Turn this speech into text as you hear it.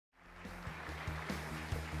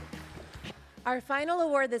Our final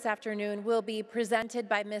award this afternoon will be presented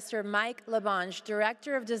by Mr. Mike Labonge,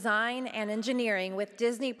 Director of Design and Engineering with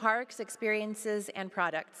Disney Parks, Experiences, and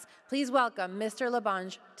Products. Please welcome Mr.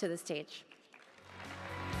 Labonge to the stage.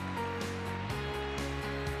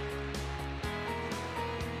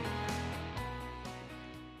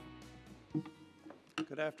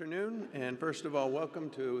 Good afternoon, and first of all,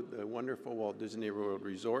 welcome to the wonderful Walt Disney World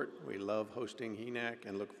Resort. We love hosting HENAAC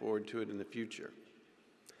and look forward to it in the future.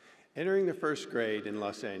 Entering the first grade in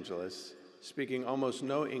Los Angeles, speaking almost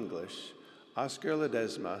no English, Oscar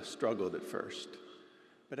Ledezma struggled at first.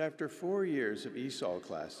 But after 4 years of ESOL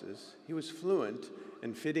classes, he was fluent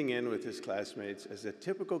and fitting in with his classmates as a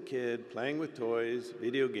typical kid playing with toys,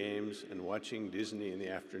 video games, and watching Disney in the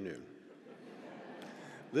afternoon.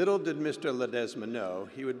 Little did Mr. Ledezma know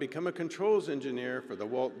he would become a controls engineer for the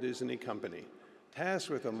Walt Disney Company, tasked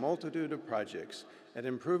with a multitude of projects at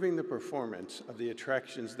improving the performance of the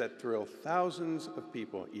attractions that thrill thousands of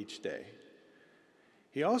people each day.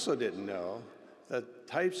 He also didn't know the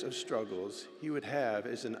types of struggles he would have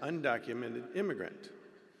as an undocumented immigrant.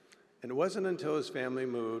 And it wasn't until his family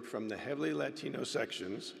moved from the heavily Latino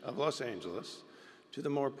sections of Los Angeles to the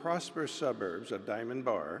more prosperous suburbs of Diamond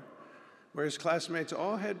Bar, where his classmates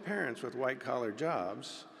all had parents with white-collar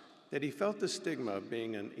jobs, that he felt the stigma of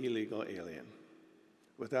being an illegal alien.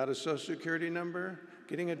 Without a Social Security number,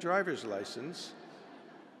 getting a driver's license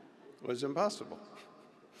was impossible.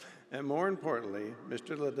 And more importantly,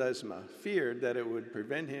 Mr. Ledezma feared that it would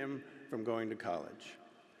prevent him from going to college.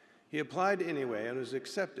 He applied anyway and was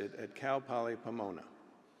accepted at Cal Poly Pomona.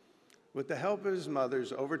 With the help of his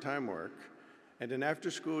mother's overtime work and an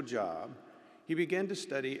after-school job, he began to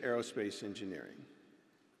study aerospace engineering.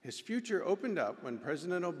 His future opened up when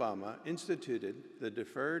President Obama instituted the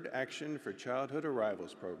Deferred Action for Childhood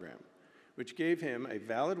Arrivals program, which gave him a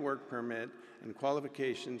valid work permit and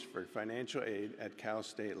qualifications for financial aid at Cal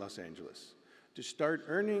State Los Angeles to start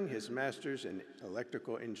earning his master's in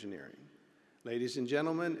electrical engineering. Ladies and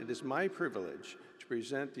gentlemen, it is my privilege to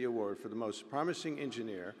present the award for the most promising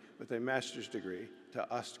engineer with a master's degree to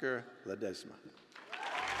Oscar Ledezma.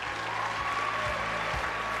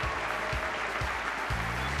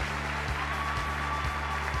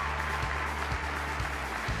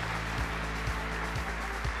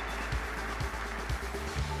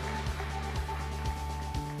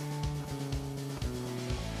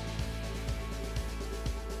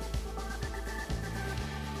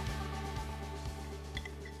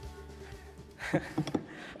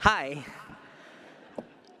 Hi.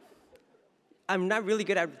 I'm not really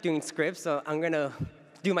good at doing scripts, so I'm going to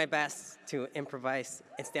do my best to improvise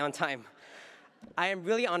and stay on time. I am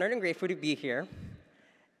really honored and grateful to be here.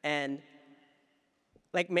 And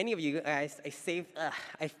like many of you guys,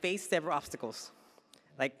 I faced several obstacles.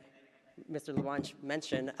 Like Mr. Labonge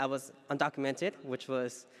mentioned, I was undocumented, which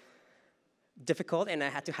was difficult, and I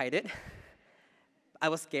had to hide it. I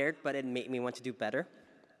was scared, but it made me want to do better.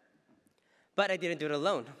 But I didn't do it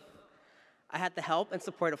alone. I had the help and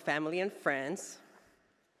support of family and friends.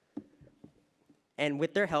 And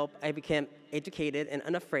with their help, I became educated and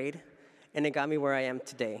unafraid, and it got me where I am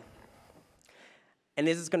today. And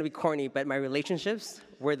this is going to be corny, but my relationships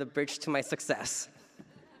were the bridge to my success.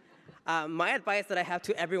 My advice that I have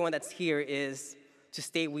to everyone that's here is to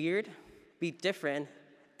stay weird, be different,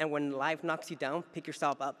 and when life knocks you down, pick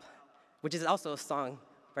yourself up, which is also a song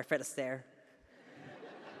by Fred Astaire.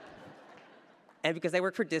 And because I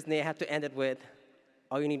work for Disney, I have to end it with,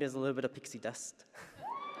 all you need is a little bit of pixie dust.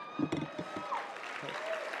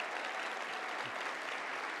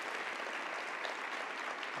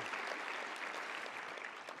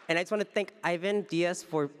 And I just want to thank Ivan Diaz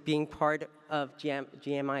for being part of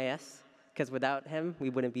GMIS, because without him, we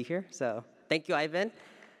wouldn't be here. So thank you, Ivan.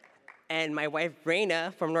 And my wife,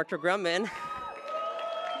 Raina, from Northrop Grumman,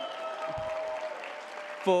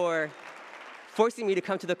 for forcing me to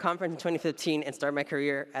come to the conference in 2015 and start my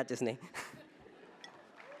career at Disney.